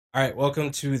All right,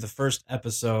 welcome to the first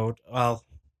episode. Well,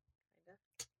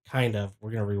 kind of.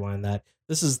 We're going to rewind that.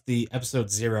 This is the episode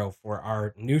 0 for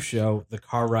our new show, The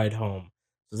Car Ride Home.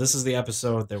 So, this is the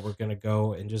episode that we're going to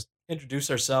go and just introduce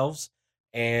ourselves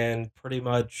and pretty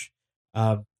much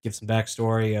give some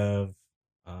backstory of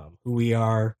who we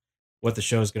are, what the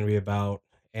show is going to be about,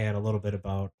 and a little bit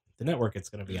about the network it's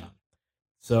going to be on.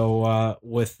 So,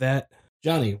 with that,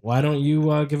 Johnny, why don't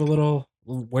you give a little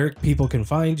where people can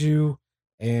find you?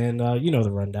 And you know the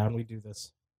rundown. We do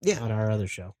this Yeah. on our other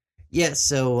show. Yeah.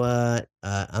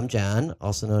 I'm John,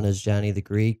 also known as Johnny the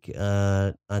Greek,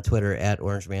 on Twitter at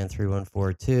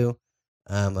OrangeMan3142.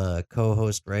 I'm a co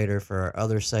host writer for our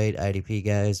other site, IDP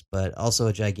Guys, but also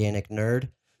a gigantic nerd.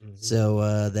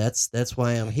 Mhm. That's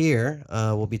why I'm here.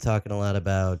 We'll be talking a lot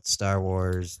about Star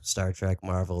Wars, Star Trek,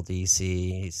 Marvel,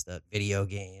 DC, stuff, video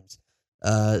games,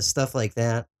 stuff like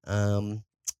that.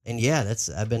 And yeah, that's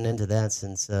I've been into that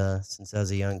since I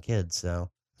was a young kid. So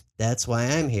that's why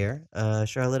I'm here.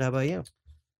 Charlotte, how about you?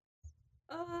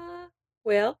 Uh,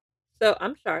 well, so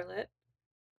I'm Charlotte.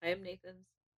 I am Nathan's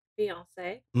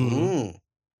fiance. Mhm. Mm.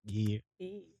 Yeah.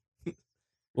 He.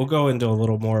 We'll go into a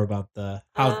little more about the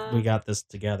how we Um, got this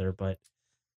together, but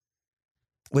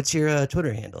What's your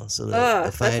Twitter handle so the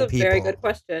that's fine a very people good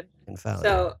question. can follow you?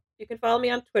 So you can follow me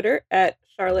on Twitter at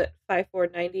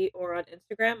Charlotte5490 or on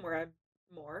Instagram where I'm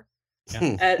more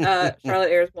yeah, at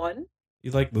Charlotte Airs One.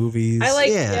 you like movies.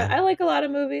 Yeah. I like a lot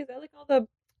of movies. I like all the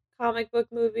comic book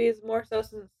movies more so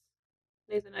since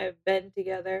Nathan and I have been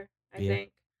together. I Yeah.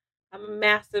 think I'm a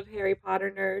massive Harry Potter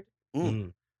nerd Mm.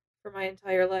 Mm. for my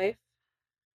entire life.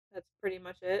 That's pretty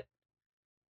much it.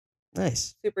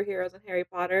 Nice. Superheroes and Harry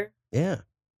Potter. Yeah.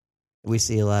 We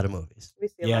see a lot of movies. We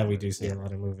see a Yeah, lot of we do movies. see a Yeah.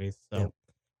 lot of movies. Yep.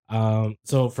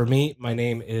 So for me, my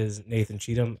name is Nathan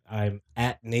Cheatham. I'm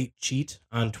at Nate Cheat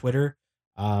on Twitter.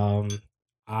 Um,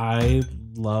 I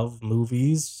love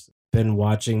movies. Been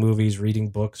watching movies, reading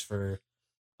books for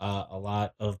a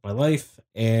lot of my life,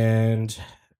 and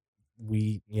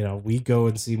we go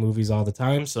and see movies all the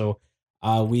time. So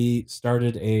we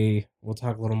started a. We'll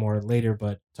talk a little more later,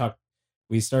 but talk.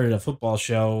 We started a football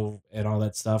show and all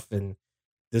that stuff, and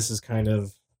this is kind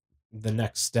of the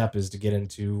next step is to get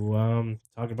into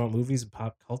talking about movies and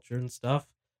pop culture and stuff.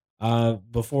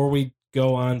 Before we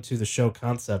go on to the show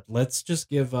concept, let's just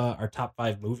give our top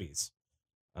 5 movies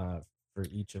uh, for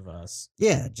each of us.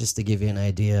 Yeah, just to give you an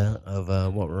idea of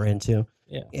what we're into.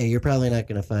 Yeah. Yeah, you're probably not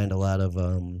going to find a lot of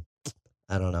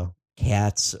I don't know,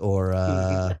 cats or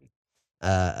I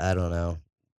don't know.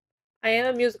 I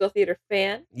am a musical theater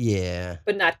fan, Yeah.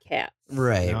 but not Cats.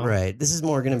 Right, No? right. This is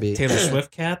more going to be Taylor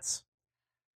Swift cats.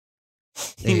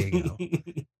 There you go.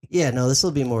 Yeah, no, this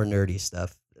will be more nerdy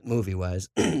stuff, movie wise.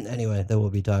 Anyway, that we'll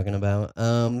be talking about.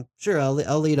 Sure,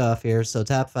 I'll lead off here. So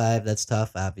top 5, that's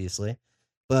tough, obviously,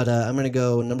 but I'm gonna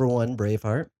go number 1,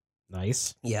 Braveheart.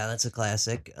 Nice. Yeah, that's a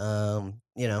classic. One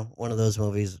of those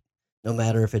movies. No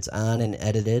matter if it's on and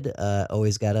edited,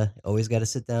 always gotta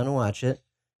sit down and watch it.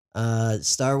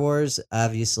 Star Wars,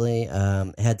 obviously,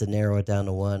 had to narrow it down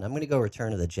to one. I'm gonna go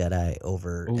Return of the Jedi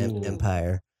over Ooh.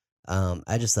 Empire.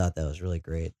 I just thought that was really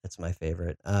great. That's my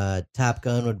favorite. Top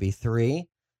Gun would be 3.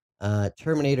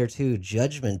 Terminator 2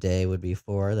 Judgment Day would be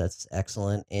 4. That's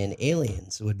excellent. And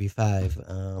Aliens would be 5.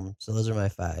 So those are my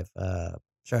 5.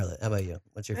 Charlotte, how about you?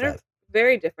 What's your Mine are 5?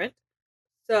 very different.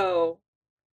 So,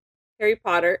 Harry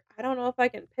Potter, I don't know if I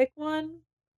can pick one,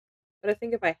 but I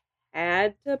think if I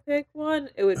had to pick one,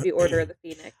 it would be Order of the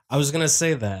Phoenix. I was gonna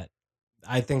say that.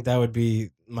 I think that would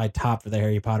be my top for the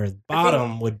Harry Potter.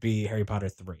 Bottom would be Harry Potter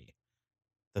 3,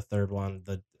 the third one.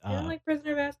 You don't like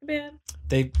Prisoner of Azkaban?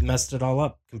 They messed it all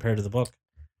up compared to the book.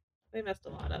 They messed a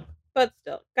lot up. But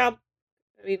still,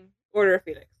 Order of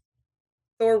Phoenix.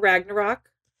 Thor Ragnarok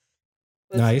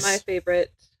was Nice.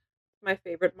 my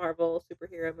favorite Marvel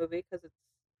superhero movie because it's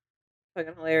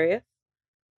fucking hilarious.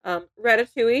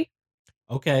 Ratatouille.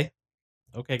 Okay,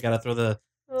 gotta throw the.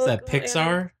 Is that Little Pixar?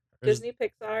 animal. Or is- Disney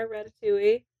Pixar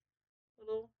Ratatouille.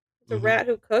 It's a Mhm. rat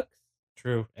who cooks.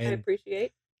 True, I and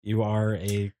appreciate. you are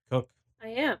a cook. I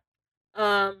am.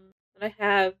 And I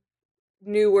have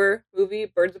newer movie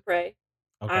Birds of Prey.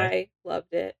 Okay. I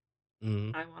loved it.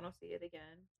 Mhm. I want to see it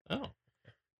again. Oh,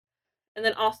 And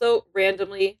then also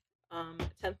randomly,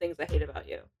 10 Things I Hate About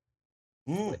You,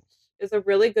 Mm. which is a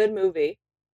really good movie.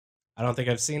 I don't think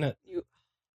I've seen it. You,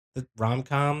 The rom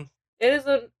com. it is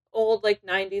an old like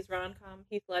 90s rom com.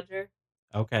 Heath Ledger,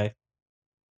 Okay.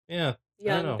 Yeah. I don't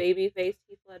young know. baby face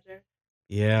Heath Ledger.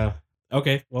 Yeah.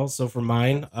 Okay. Well, so for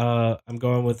mine, I'm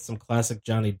going with some classic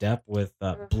Johnny Depp with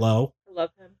Blow. I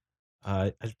love him.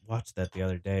 I watched that the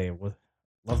other day.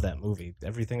 Love that movie.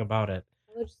 Everything about it.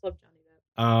 I just love Johnny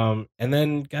And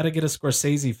then got to get a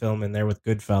Scorsese film in there with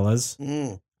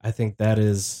Goodfellas. I think that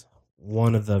is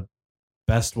one of the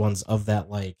best ones of that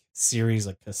like series,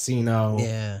 like Casino.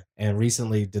 Yeah. And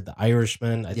recently did The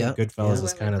Irishman. I Yep, think Goodfellas yeah.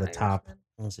 is kind of the top.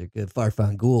 Those are good.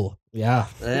 Farfangul. Yeah.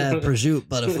 Prosciutto,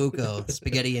 buttafuoco,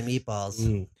 spaghetti and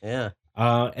meatballs. Yeah.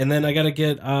 And then I got to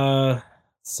get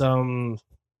some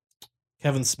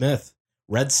Kevin Smith,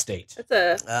 Red State.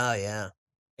 That's Oh yeah.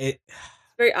 It's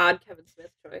very odd Kevin Smith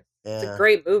choice. It's Yeah. a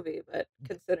great movie, but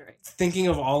considering. Thinking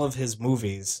of all of his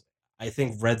movies, I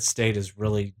think Red State is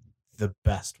really the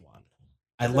best one.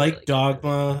 I It's a like really good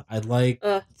Dogma. I like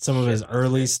some of his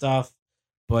early stuff,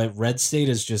 but Red State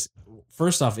is just,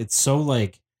 first off, it's so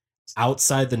like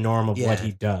outside the norm of what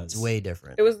he does. It's way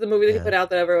different. It was the movie that he Yeah. put out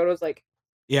that everyone was like,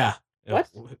 Yeah. what?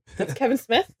 That's Kevin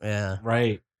Smith? Yeah.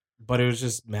 Right. But it was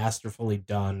just masterfully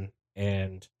done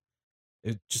and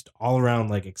it just all around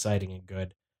like exciting and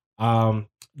good.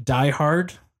 Die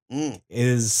Hard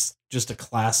is just a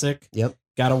classic. Yep.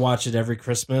 Gotta watch it every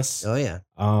Christmas. Oh yeah.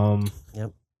 I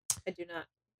Yep. do not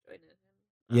join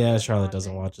in. Yeah, Charlotte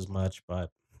doesn't watch as much,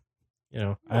 but you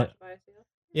know,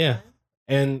 yeah.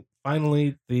 And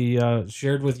finally, the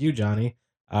shared with you, Johnny,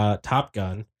 Top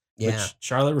Gun, Yeah. which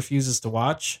Charlotte refuses to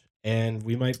watch, and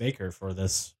we might make her for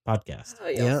this podcast. Oh,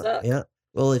 Yeah. Yeah.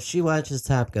 Well, if she watches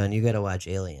Top Gun, you got to watch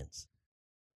Aliens.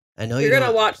 I know You're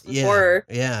gonna watch some horror.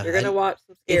 Yeah. You're gonna watch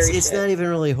some scary. It's shit. not even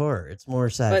really horror. It's more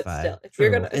sci-fi. But still, if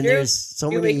you're gonna, if and you're, there's so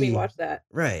you many. make me watch that.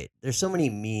 Right. There's so many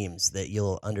memes that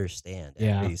you'll understand after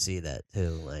Yeah. you see that too.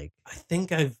 Like I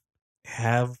think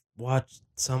have watched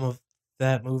some of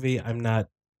that movie. I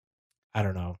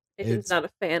don't know. Nathan's not a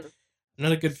fan of I'm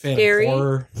not a good fan scary of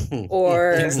horror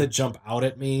or things that jump out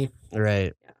at me.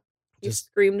 Right. Yeah. You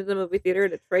screamed in the movie theater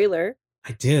at a trailer.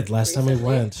 I did last time we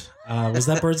Recently. went. Was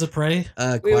that Birds of Prey?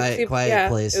 Quiet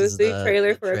Place. It was is the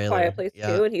trailer for trailer. A Quiet Place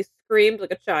Yeah. 2, and he screamed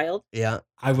like a child. Yeah.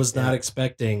 I was not Yeah.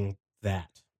 expecting that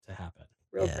to happen.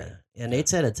 Real Yeah. great. Yeah. Nate's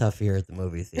had a tough year at the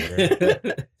movie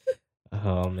theater.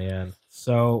 Oh man.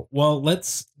 So, well,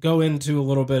 let's go into a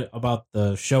little bit about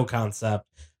the show concept,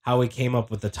 how we came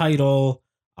up with the title,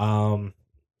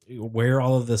 where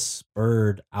all of this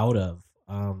spurred out of.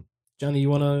 Johnny,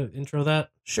 you want to intro that?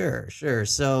 Sure.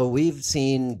 So we've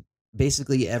seen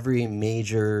basically every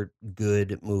major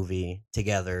good movie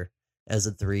together as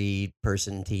a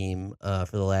 3-person team for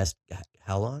the last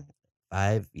how long?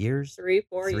 5 years? 3,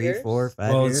 4 years. 3, 4,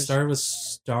 5 Well, years. it started with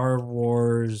Star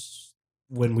Wars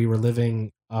when we were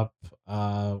living up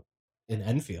in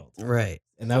Enfield. Right.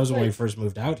 And that was when we Like- first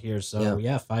moved out here. So,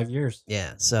 yeah 5 years.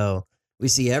 Yeah. So we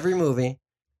see every movie,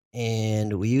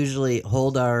 and we usually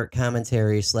hold our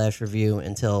commentary / review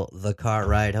until the car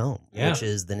ride home, Yeah. which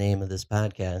is the name of this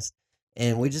podcast.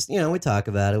 And we just, we talk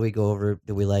about it. We go over,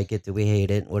 do we like it? Do we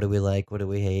hate it? What do we like? What do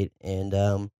we hate? And,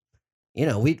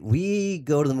 we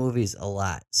go to the movies a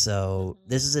lot. So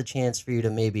this is a chance for you to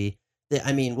maybe,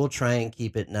 we'll try and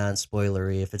keep it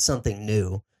non-spoilery. If it's something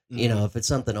new, if it's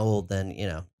something old, then,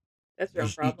 That's your own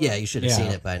you problem. should have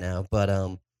seen it by now. But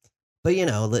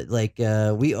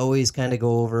we always kind of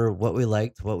go over what we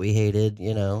liked, what we hated,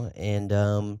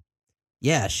 and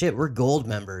we're gold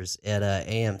members at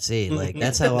AMC. Like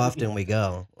that's how often we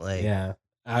go. Like Yeah.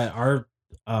 Our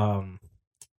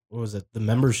what was it? The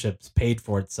membership's paid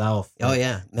for itself. Oh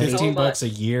yeah, $15 a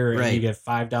year, and Right. you get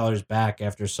 $5 back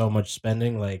after so much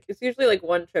spending. Like, It's usually like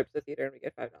one trip to the theater, and we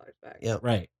get $5 back. Yep.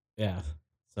 right? Yeah.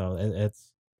 So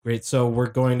it's great. So we're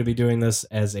going to be doing this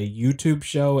as a YouTube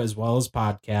show as well as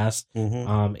podcast.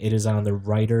 Mhm. It is on the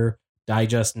Writer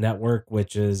Digest Network,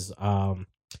 which is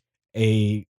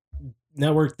a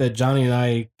network that Johnny and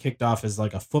I kicked off as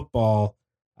like a football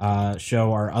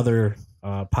show. Our other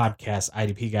podcast,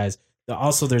 IDP guys.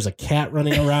 Also, there's a cat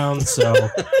running around, so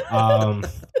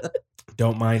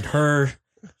don't mind her.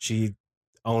 She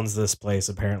owns this place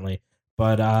apparently.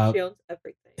 But She owns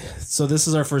everything. so this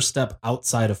is our first step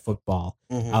outside of football,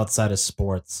 Mhm. outside of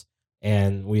sports,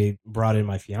 and we brought in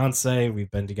my fiance. We've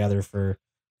been together for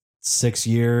 6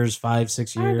 years,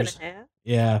 5-6 5 and years. a half.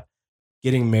 Yeah,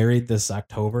 getting married this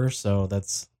October, so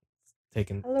that's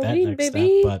taking that Halloween, next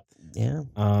baby. step. Yeah.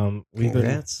 But we've been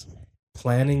Congrats.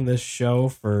 planning this show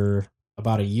for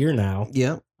about a year now.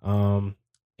 Yep.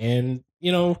 And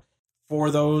for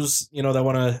those that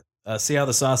want to see how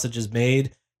the sausage is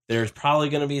made, there's probably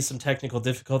going to be some technical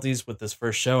difficulties with this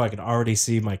first show. I can already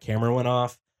see my camera went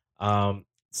off.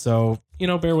 So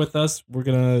bear with us. We're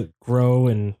gonna grow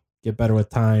and get better with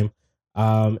time.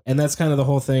 And that's kind of the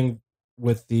whole thing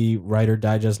with the Writer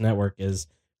Digest Network is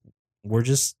we're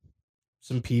just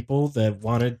some people that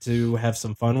wanted to have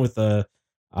some fun with the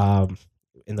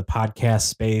in the podcast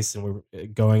space, and we're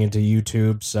going into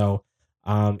YouTube. So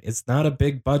It's not a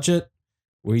big budget.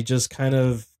 We just kind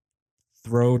of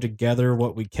throw together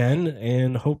what we can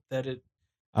and hope that it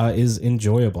is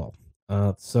enjoyable.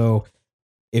 So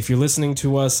if you're listening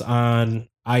to us on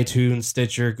iTunes,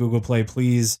 Stitcher, Google Play,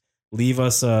 please leave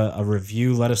us a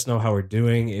review. Let us know how we're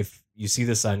doing. If you see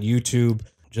this on YouTube,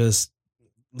 just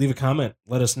leave a comment.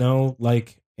 Let us know,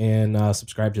 and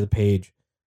subscribe to the page.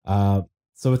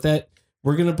 So with that,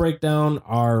 we're going to break down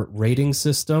our rating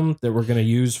system that we're going to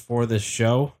use for this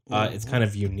show. It's kind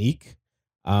of unique.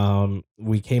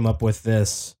 We came up with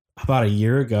this about a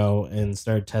year ago and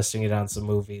started testing it on some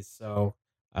movies. So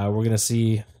we're going to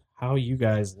see how you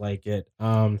guys like it.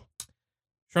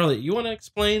 Charlotte, you want to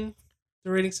explain the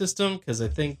rating system? Because I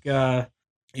think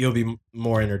you'll be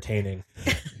more entertaining.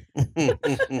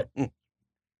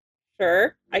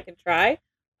 Sure, I can try.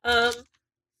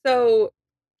 So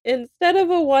instead of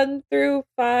a 1 through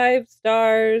 5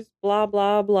 stars, blah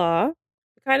blah blah,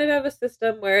 we kind of have a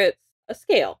system where it's a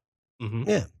scale. Mm-hmm.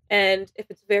 Yeah. And if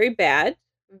it's very bad,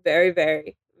 very,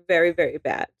 very, very, very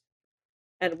bad,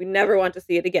 and we never want to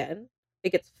see it again,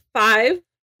 it gets 5.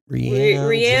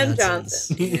 Rian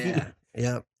Johnson. Yeah.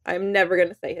 Yep. I'm never going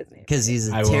to say his name. Because he's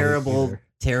a I won't terrible, either.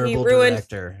 terrible He ruined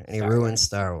director, and he Star ruined Wars.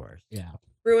 Star Wars. Yeah.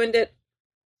 Ruined it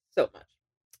so much.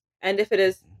 And if it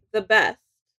is the best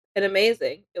and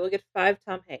amazing, it will get 5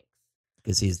 Tom Hanks.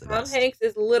 Because he's the Tom best. Hanks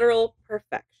is literal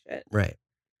perfection. Right.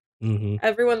 Mm-hmm.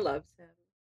 Everyone loves him.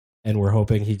 And we're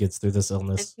hoping he gets through this And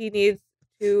illness. he needs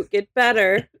to get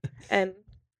better and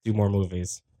Do more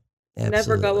movies. never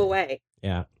go Absolutely. away.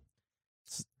 Yeah.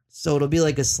 So it'll be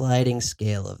like a sliding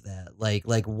scale of that, like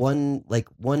 1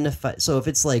 to 5. So if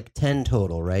it's like 10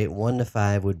 total, right? 1 to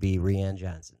 5 would be Rian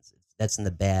Johnson's. That's in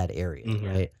the bad area, Mhm.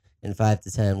 right? And 5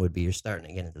 to 10 would be you're starting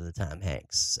to get into the Tom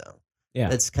Hanks. So Yeah.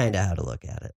 that's kind of how to look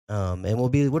at it. And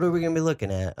what are we gonna be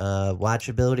looking at?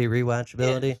 Watchability,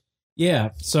 rewatchability. Yeah,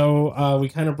 so we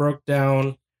kind of broke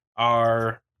down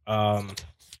our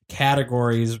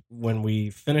categories when we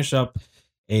finish up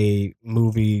a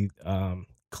movie,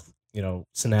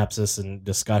 synopsis and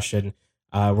discussion.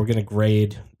 We're going to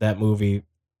grade that movie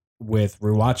with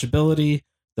rewatchability,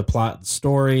 the plot and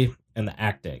story, and the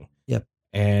acting. Yep.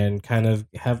 And kind of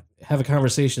have a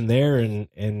conversation there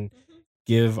and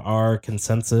give our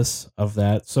consensus of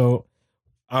that. So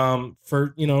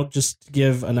for just to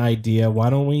give an idea, why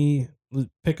don't we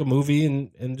pick a movie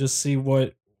and just see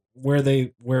where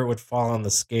it would fall on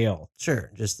the scale?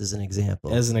 Sure, just as an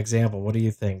example. As an example, what do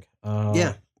you think?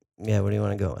 Yeah. What do you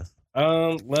want to go with?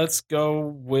 Let's go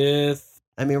with.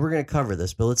 I mean, we're gonna cover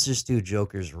this, but let's just do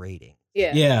Joker's rating.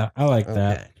 Yeah. Yeah, I like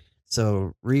that. Okay.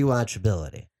 So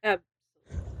rewatchability.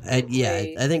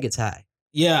 Absolutely. I think it's high.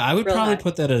 Yeah, I would Real probably high.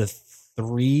 put that at a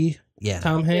 3. Yeah.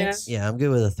 Tom Hanks. Yeah, I'm good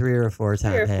with a 3 or a 4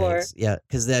 Tom 3 or 4. Hanks. Yeah,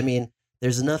 because I mean,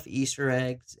 there's enough Easter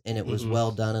eggs, and it was Mhm.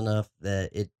 well done enough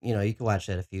that you can watch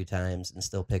that a few times and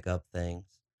still pick up things.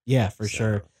 Yeah, for So,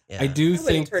 sure. Yeah. I do I wouldn't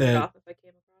think turn it that. off if I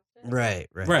came across it. Right.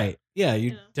 Right. Yeah,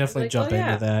 you You know, definitely like, jump oh,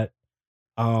 yeah. into that.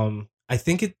 I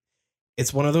think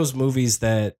it's one of those movies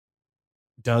that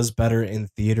does better in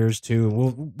theaters too.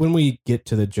 When we get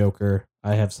to the Joker,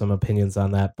 I have some opinions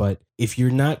on that, but if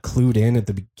you're not clued in at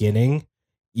the beginning,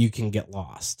 you can get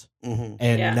lost Mm-hmm.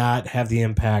 and Yeah. not have the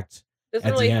impact. Doesn't at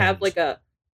the really have end. like a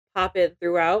pop in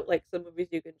throughout. Like some movies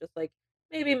you can just like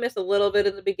maybe miss a little bit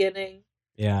in the beginning.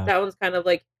 Yeah. That one's kind of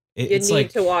like you It's need like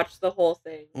to watch the whole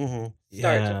thing Mm-hmm.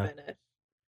 start Yeah. to finish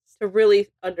to really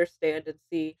understand and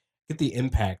see. get the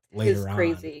impact It later is on.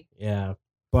 crazy. Yeah.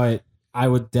 But I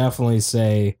would definitely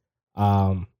say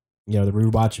the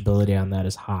rewatchability on that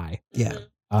is high. Yeah.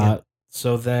 Mhm.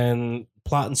 So then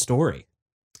plot and story.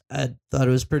 I thought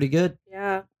it was pretty good.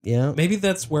 Yeah. Yeah. Maybe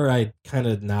that's where I kind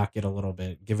of knock it a little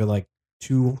bit. Give it like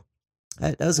 2.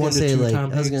 I was 1 gonna to say 2 like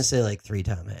Tom I was gonna Hanks? say like 3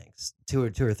 Tom Hanks. 2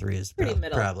 or 3 is Pretty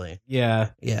middle. probably.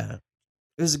 Yeah. Yeah.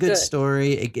 It was a good Good.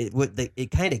 story.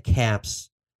 It kind of caps,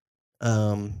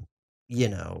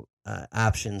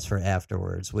 options for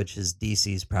afterwards, which is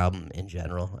DC's problem in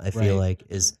general. I feel Right. like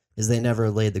is they never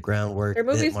laid the groundwork. Their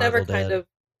that movies never Marvel kind did. of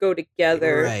go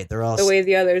together Right. They're all the way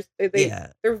the others. They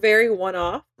yeah. they're very one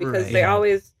off because Right. they Yeah.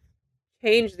 always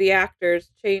change the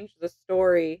actors, change the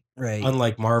story. Right.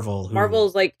 Unlike Marvel, who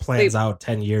Marvel's like plans they, out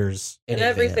 10 years. In and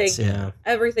everything. advance, yeah.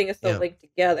 everything is so Yeah. linked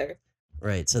together.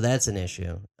 Right. So that's an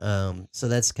issue. So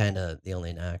that's kind of the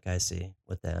only knock I see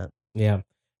with that. Yeah.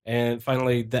 And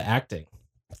finally, the acting.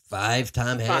 5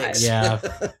 Tom 5. Hanks. Yeah.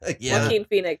 Yeah. Joaquin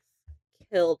Phoenix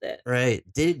killed it. Right.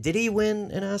 Did he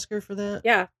win an Oscar for that?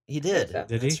 Yeah, He did. so.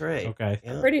 Did he? That's right.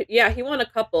 Okay. Yeah. he won a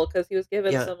couple because he was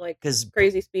given Yeah, some like 'cause-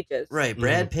 crazy speeches. Right.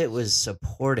 Brad Pitt was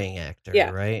supporting actor,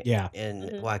 Yeah. right? Yeah. And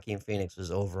Mhm. Joaquin Phoenix was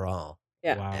overall.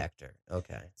 Yeah. Wow. actor.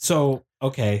 Okay. So,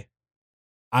 okay,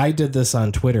 I did this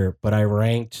on Twitter, but I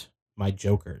ranked my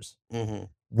Jokers. Mm-hmm.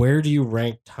 Where do you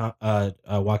rank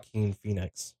Joaquin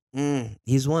Phoenix?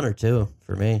 He's 1 or 2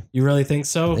 for me. You really think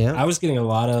so? Yeah. I was getting a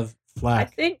lot of I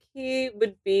flack. think he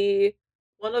would be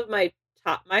one of my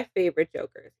favorite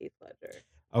Jokers, Heath Ledger.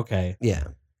 Okay. Yeah.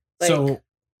 Like, So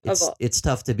It's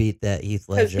tough to beat that Heath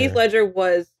because Ledger. Heath Ledger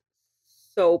was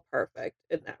so perfect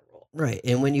in that role. Right.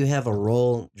 And when you have a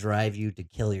role drive you to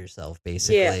kill yourself,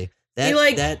 basically,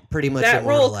 He, that pretty much that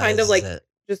role kind of immortalizes like it.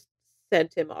 just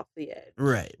sent him off the edge.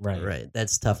 Right. Right.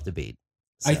 That's tough to beat.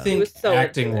 I So, think was so into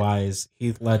acting it. wise,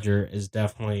 Heath Ledger is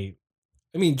definitely,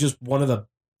 I mean, just one of the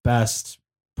best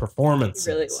He performances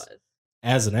really was.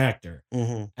 as an actor.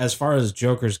 mhm. As far as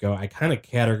Jokers go, I kind of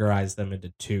categorize them into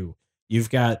two. You've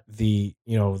got the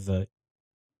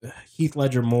Heath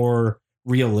Ledger more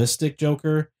realistic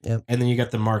Joker, Yep. and then you got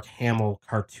the Mark Hamill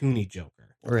cartoony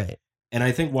Joker. Right. And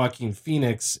I think Joaquin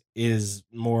Phoenix is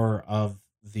more of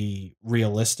the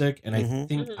realistic, and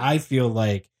Mhm. I feel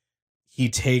like he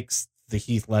takes the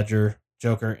Heath Ledger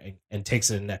Joker and takes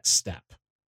it the next step.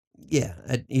 Yeah.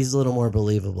 He's a little more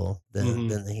believable Mhm.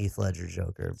 than the Heath Ledger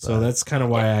Joker. So that's kind of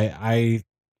why I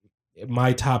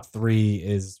my top three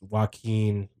is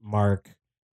Joaquin, Mark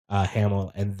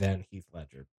Hamill, and then Heath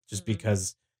Ledger, just Mhm.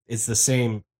 because it's the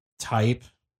same type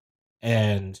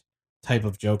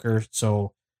of Joker.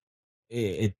 So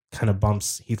it kind of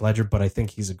bumps Heath Ledger, but I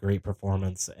think he's a great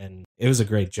performance, and it was a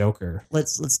great Joker.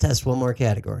 Let's test one more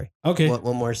category. Okay.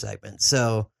 One more segment.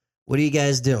 So, what are you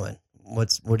guys doing?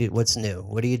 What's new?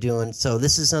 What are you doing? So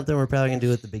this is something we're probably gonna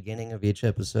do at the beginning of each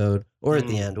episode or at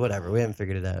the end, whatever. We haven't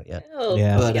figured it out yet. It'll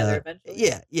Yeah. come But together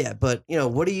eventually. yeah. But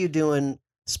what are you doing?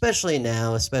 Especially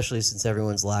now, especially since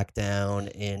everyone's locked down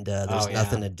and there's Oh, yeah.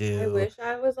 nothing to do. I wish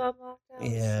I was on lockdown.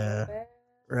 Yeah. So bad.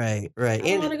 Right. I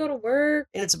don't want to go to work.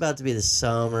 And it's about to be the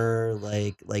summer,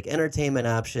 like entertainment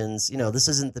options. This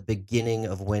isn't the beginning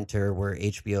of winter where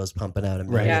HBO is pumping out a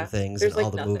million Right. Yeah, things there's, and all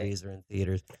like, the nothing. movies are in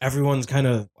theaters. Everyone's kind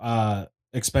of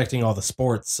expecting all the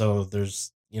sports, so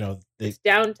there's It's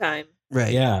downtime.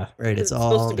 Right. yeah. Right. It's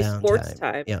supposed all to be downtime. sports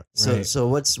time. Yeah. So Right. so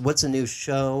what's a new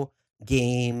show,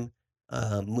 game,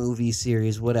 movie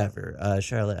series, whatever?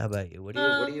 Charlotte, how about you? What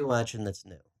are you watching that's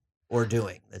new or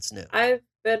doing that's new? I've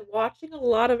been watching a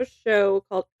lot of a show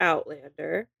called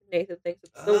Outlander. Nathan thinks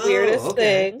it's the weirdest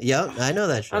thing. Yep, I know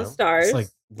that show. On Stars. It's like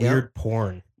weird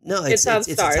porn. No, It's on it's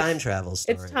a Stars. time travel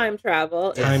story. It's time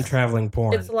travel. Yeah. Time traveling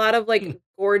porn. It's a lot of like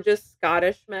gorgeous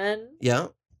Scottish men Yeah.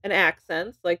 and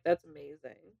accents. Like that's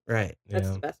amazing. Right. That's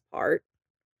Yeah. the best part.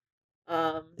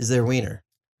 Is there wiener?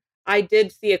 I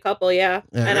did see a couple, yeah,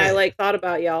 All and I right. like thought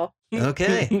about y'all.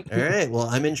 Okay. All right. Well,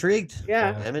 I'm intrigued.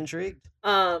 Yeah. I'm intrigued.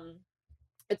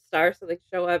 It Stars, so they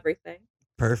show everything.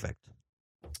 Perfect.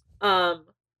 I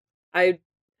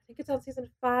think it's on season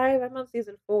 5. I'm on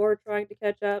season 4, trying to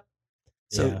catch up.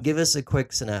 So Yeah. give us a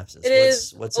quick synopsis. It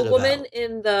is what's a it woman about?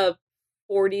 in the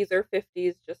 40s or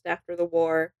 50s, just after the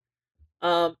war,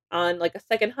 on like a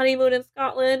second honeymoon in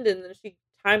Scotland, and then she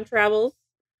time travels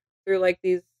through like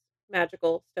these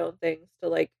magical stone things to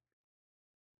like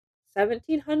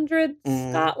 1700s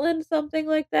Mhm. Scotland, something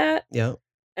like that, Yeah.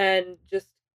 and just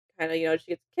kind of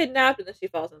she gets kidnapped and then she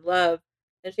falls in love,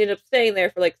 and she ends up staying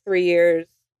there for like 3 years,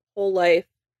 whole life,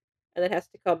 and then has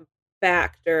to come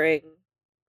back during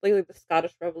like the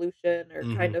Scottish Revolution or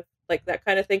kind of like that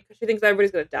kind of thing, because she thinks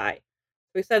everybody's gonna die,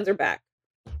 so he sends her back,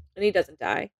 and he doesn't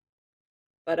die,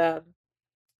 but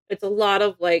it's a lot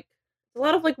of like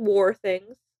war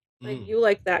things, like Mm. you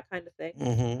like that kind of thing,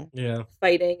 Mm-hmm. Yeah.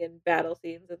 fighting and battle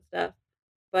scenes and stuff,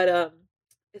 but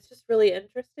it's just really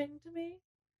interesting to me.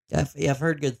 I've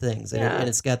heard good things, and, Yeah. and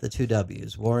it's got the 2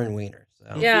 W's, War and Wiener.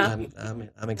 So Yeah.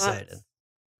 I'm excited. Lots.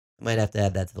 I might have to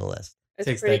add that to the list. It's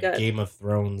Takes pretty that good. Game of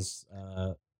Thrones.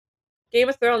 Game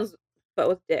of Thrones, but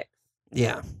with dicks.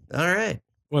 Yeah. All right.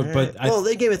 Well, All but right. Well,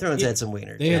 the Game of Thrones yeah, had some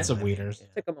wieners. they had yeah. some wieners. Yeah.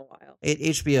 Took them a while.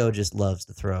 HBO just loves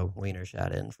to throw wiener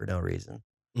shot in for no reason.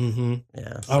 Mm-hmm.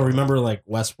 Yeah. Oh, remember like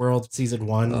Westworld season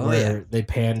 1 Oh, where yeah. they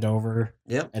panned over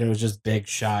Yep. and it was just big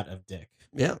shot of dick.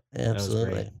 Yep. was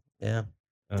Absolutely. great. Yeah.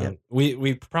 Um,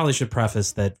 we probably should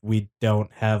preface that we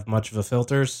don't have much of a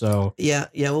filter, so Yeah.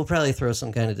 We'll probably throw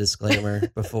some kind of disclaimer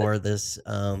before this,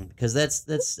 because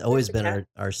that's always been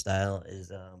our style.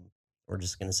 Is we're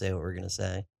just gonna say what we're gonna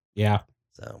say. yeah,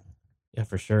 So.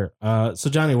 for sure. So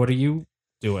Johnny, what are you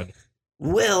doing?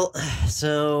 Well,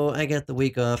 so I got the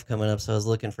week off coming up, so I was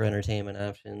looking for entertainment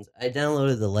options. I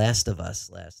downloaded The Last of Us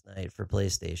last night for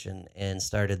PlayStation and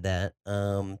started that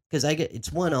because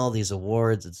it's won all these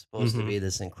awards. It's supposed to be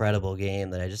this incredible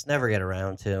game that I just never get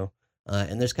around to.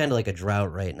 And there's kind of like a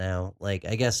drought right now. Like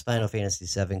I guess Final Fantasy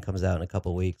VII comes out in a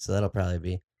couple weeks, so that'll probably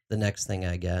be the next thing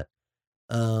I get.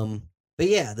 But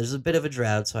yeah, there's a bit of a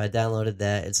drought, so I downloaded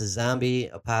that. It's a zombie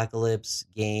apocalypse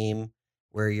game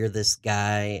where you're this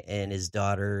guy and his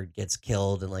daughter gets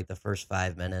killed in like the first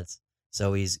 5 minutes.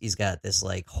 So he's got this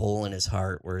like hole in his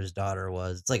heart where his daughter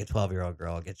was. It's like a 12-year-old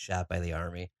girl gets shot by the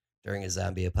army during a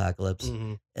zombie apocalypse.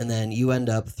 Mhm. And then you end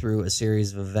up through a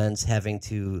series of events having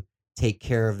to take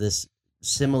care of this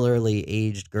similarly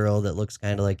aged girl that looks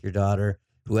kind of like your daughter,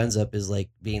 who ends up is like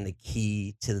being the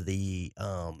key to the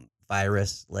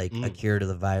virus, like a cure to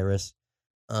the virus.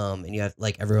 And you have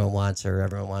like everyone wants her,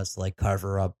 everyone wants to like carve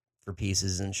her up for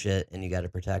pieces and shit, and you got to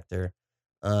protect her.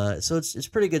 So it's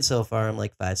pretty good so far. I'm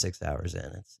like 5-6 hours in.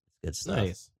 It's good stuff.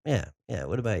 Nice. Yeah.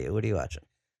 What about you? What are you watching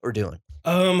or doing?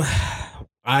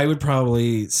 I would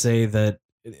probably say that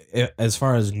as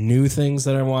far as new things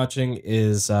that I'm watching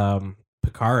is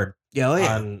Picard Yeah,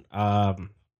 on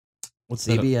what's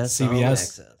CBS, that? All CBS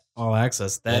Access. All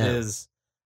Access. That Yeah. is,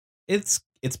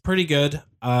 it's pretty good.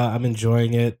 I'm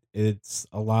enjoying it. It's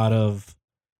a lot of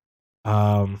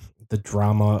the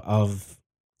drama of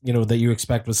that you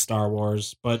expect with Star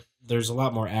Wars, but there's a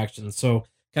lot more action. So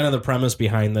kind of the premise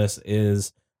behind this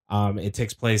is it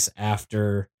takes place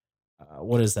after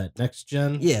what is that, Next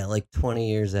Gen? Yeah, like 20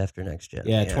 years after Next Gen.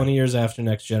 Yeah, 20 years after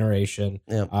Next Generation.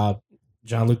 Yeah.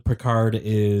 Jean-Luc Picard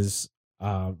is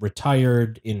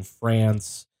retired in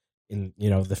France in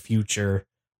the future,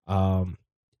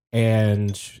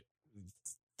 and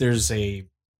there's a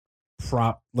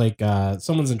prop like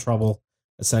someone's in trouble.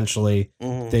 Essentially,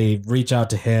 Mhm. they reach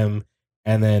out to him,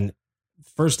 and then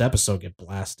first episode get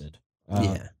blasted.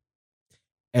 Yeah.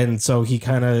 And so he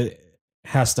kind of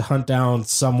has to hunt down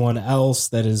someone else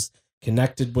that is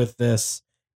connected with this,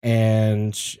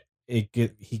 and he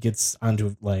gets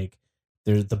onto like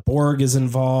the Borg is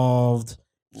involved.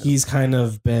 Yep. He's kind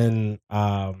of been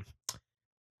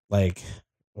like,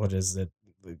 what is it,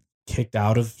 kicked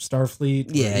out of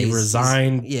Starfleet. Yeah, he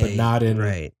resigned, but not in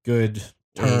right. good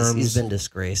terms. He's been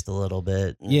disgraced a little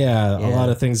bit. Yeah, a lot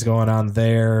of things going on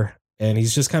there, and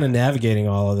he's just kind of navigating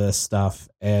all of this stuff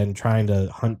and trying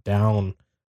to hunt down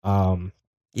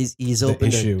he's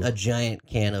opened a giant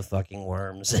can of fucking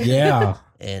worms. Yeah.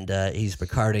 And he's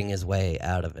Picarding his way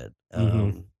out of it.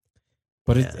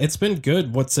 But it's been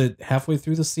good. What's it, halfway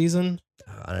through the season?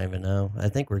 I don't even know. I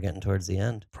think we're getting towards the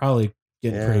end. Probably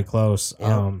getting pretty close.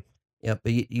 Yep.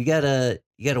 But you gotta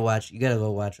go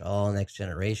watch all Next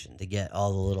Generation to get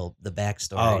all the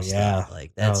backstory stuff.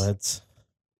 Like that's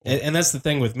and that's the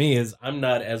thing with me is I'm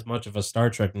not as much of a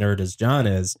Star Trek nerd as John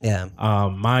is. Yeah.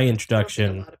 My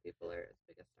introduction. A lot of people are as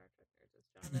big a Star Trek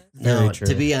nerd as John is. Very No, true.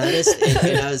 to be honest,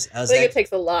 I I think it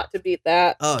takes a lot to beat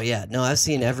that. Oh yeah, no, I've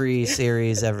seen every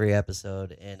series, every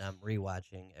episode, and I'm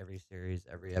rewatching every series,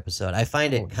 every episode. I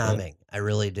find it calming. I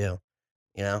really do.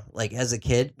 Like as a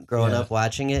kid growing up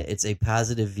watching it, it's a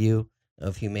positive view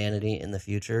of humanity in the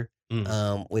future,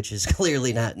 which is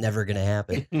clearly never going to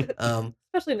happen.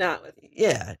 Especially not with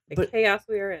the chaos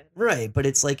we are in. Right, but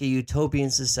it's like a utopian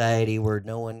society where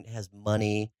no one has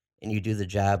money and you do the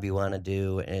job you want to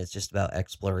do, and it's just about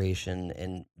exploration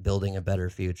and building a better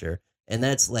future. And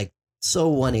that's like so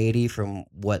 180 from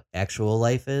what actual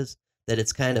life is that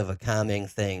it's kind of a calming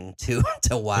thing to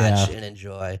watch and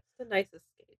enjoy. It's a nice escape.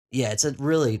 Yeah,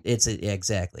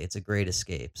 exactly. It's a great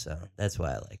escape, so that's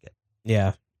why I like it.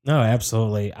 Yeah. No,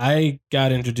 absolutely. I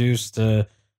got introduced to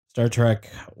Star Trek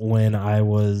when I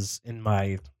was in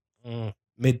my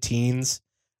mid-teens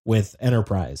with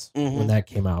Enterprise when that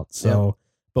came out. So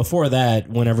before that,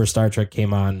 whenever Star Trek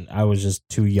came on, I was just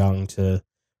too young to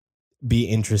be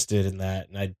interested in that,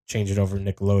 and I'd change it over to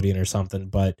Nickelodeon or something.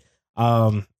 But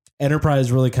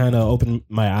Enterprise really kind of opened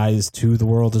my eyes to the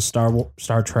world of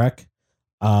Star Trek.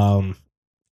 And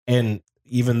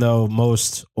even though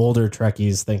most older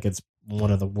Trekkies think it's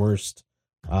one of the worst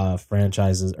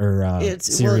franchises or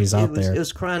series out there, it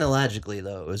was chronologically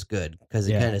though it was good because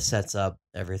it kind of sets up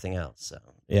everything else. So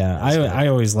I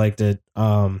always liked it.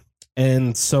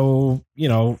 And so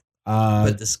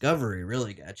but Discovery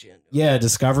really got you into it. Yeah,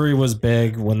 Discovery was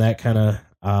big when that kind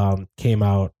of came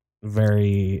out.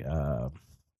 Very a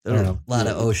lot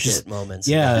of oh shit moments.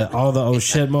 Yeah, all the oh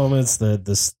shit moments,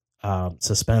 the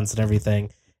suspense and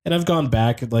everything. And I've gone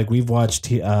back, like we've watched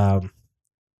the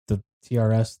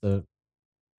TRS,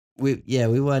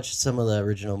 we watched some of the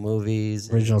original movies,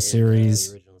 series.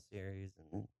 The original series,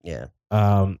 and yeah.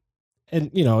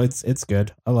 And it's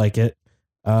good. I like it.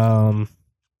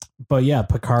 But yeah,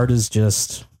 Picard is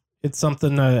just, it's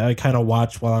something I kind of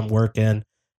watch while I'm working.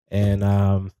 And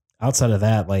outside of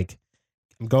that, like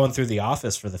I'm going through The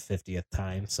Office for the 50th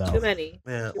time. Too So many.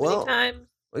 Yeah, Too well, many times.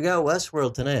 we got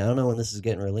Westworld tonight. I don't know when this is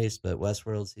getting released, but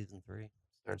Westworld season 3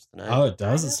 starts tonight. oh, it I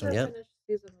does. It never start. Yep. finished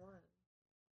season 1.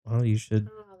 Well, you I should.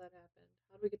 don't know how that happened.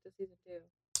 How did we get to season 2?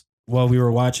 Well, we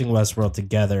were watching Westworld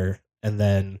together, and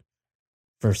then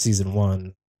for season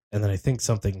 1, and then I think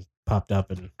something popped up,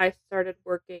 and I started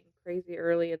working crazy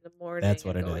early in the morning. That's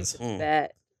what and it going is. To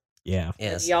bed. yeah,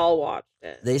 Yes. And y'all watched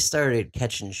it. They started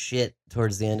catching shit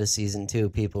towards the end of season 2.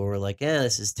 People were like, "Yeah,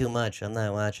 this is too much. I'm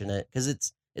not watching it," because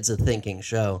it's a thinking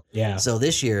show. yeah. So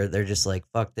this year they're just like,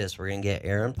 "Fuck this. We're gonna get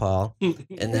Aaron Paul."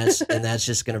 and that's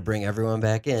just gonna bring everyone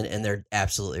back in, and they're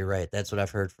absolutely right. That's what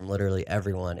I've heard from literally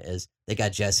everyone is they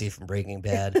got Jesse from Breaking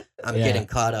Bad. I'm Yeah. getting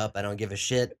caught up. I don't give a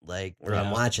shit. Like, or I'm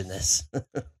Yeah. watching this.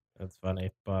 That's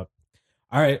funny. But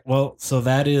all right, well, so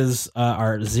that is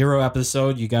our 0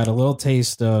 episode. You got a little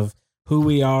taste of who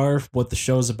we are, what the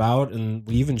show's about, and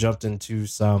we even jumped into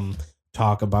some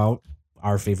talk about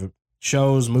our favorite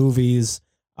shows, movies.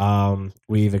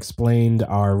 We've explained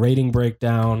our rating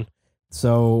breakdown.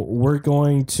 So we're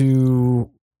going to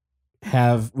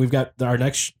we've got our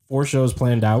next 4 shows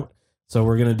planned out. So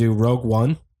we're going to do Rogue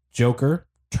One, Joker,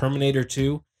 Terminator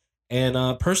 2,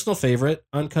 and personal favorite,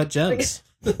 Uncut Gems.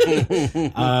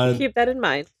 Keep that in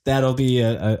mind. That'll be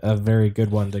a very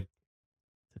good one to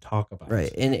talk about.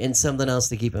 Right. And something else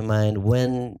to keep in mind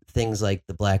when things like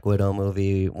the Black Widow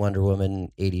movie, Wonder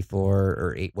Woman 84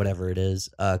 or 8, whatever it is,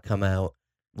 come out,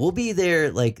 we'll be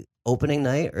there like opening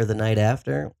night or the night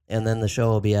after, and then the show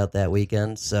will be out that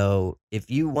weekend. So if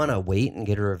you want to wait and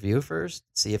get a review first,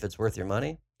 see if it's worth your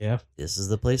money, Yeah. this is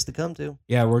the place to come to.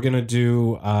 Yeah, we're going to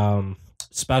do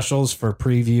specials for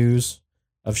previews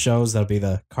of shows. That'll be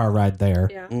the car ride there.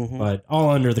 Yeah. Mhm. But all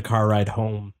under the Car Ride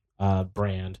Home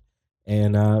brand.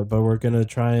 And but we're gonna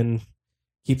try and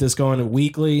keep this going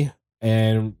weekly,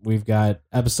 and we've got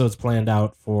episodes planned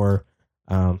out for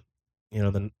the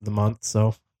month.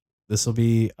 So this will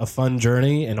be a fun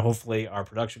journey, and hopefully our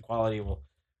production quality will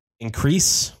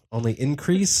only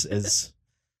increase as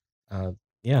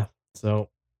yeah. So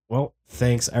well,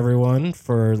 thanks everyone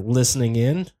for listening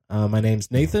in. My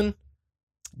name's Nathan.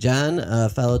 John,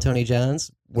 follow Tony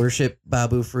Johns, worship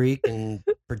Babu Freak, and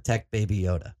protect Baby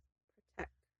Yoda.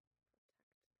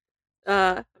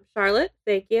 I'm Charlotte.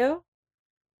 Thank you.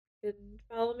 You can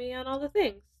follow me on all the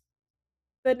things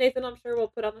that Nathan, I'm sure, will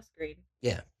put on the screen.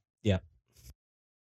 Yeah. Yeah.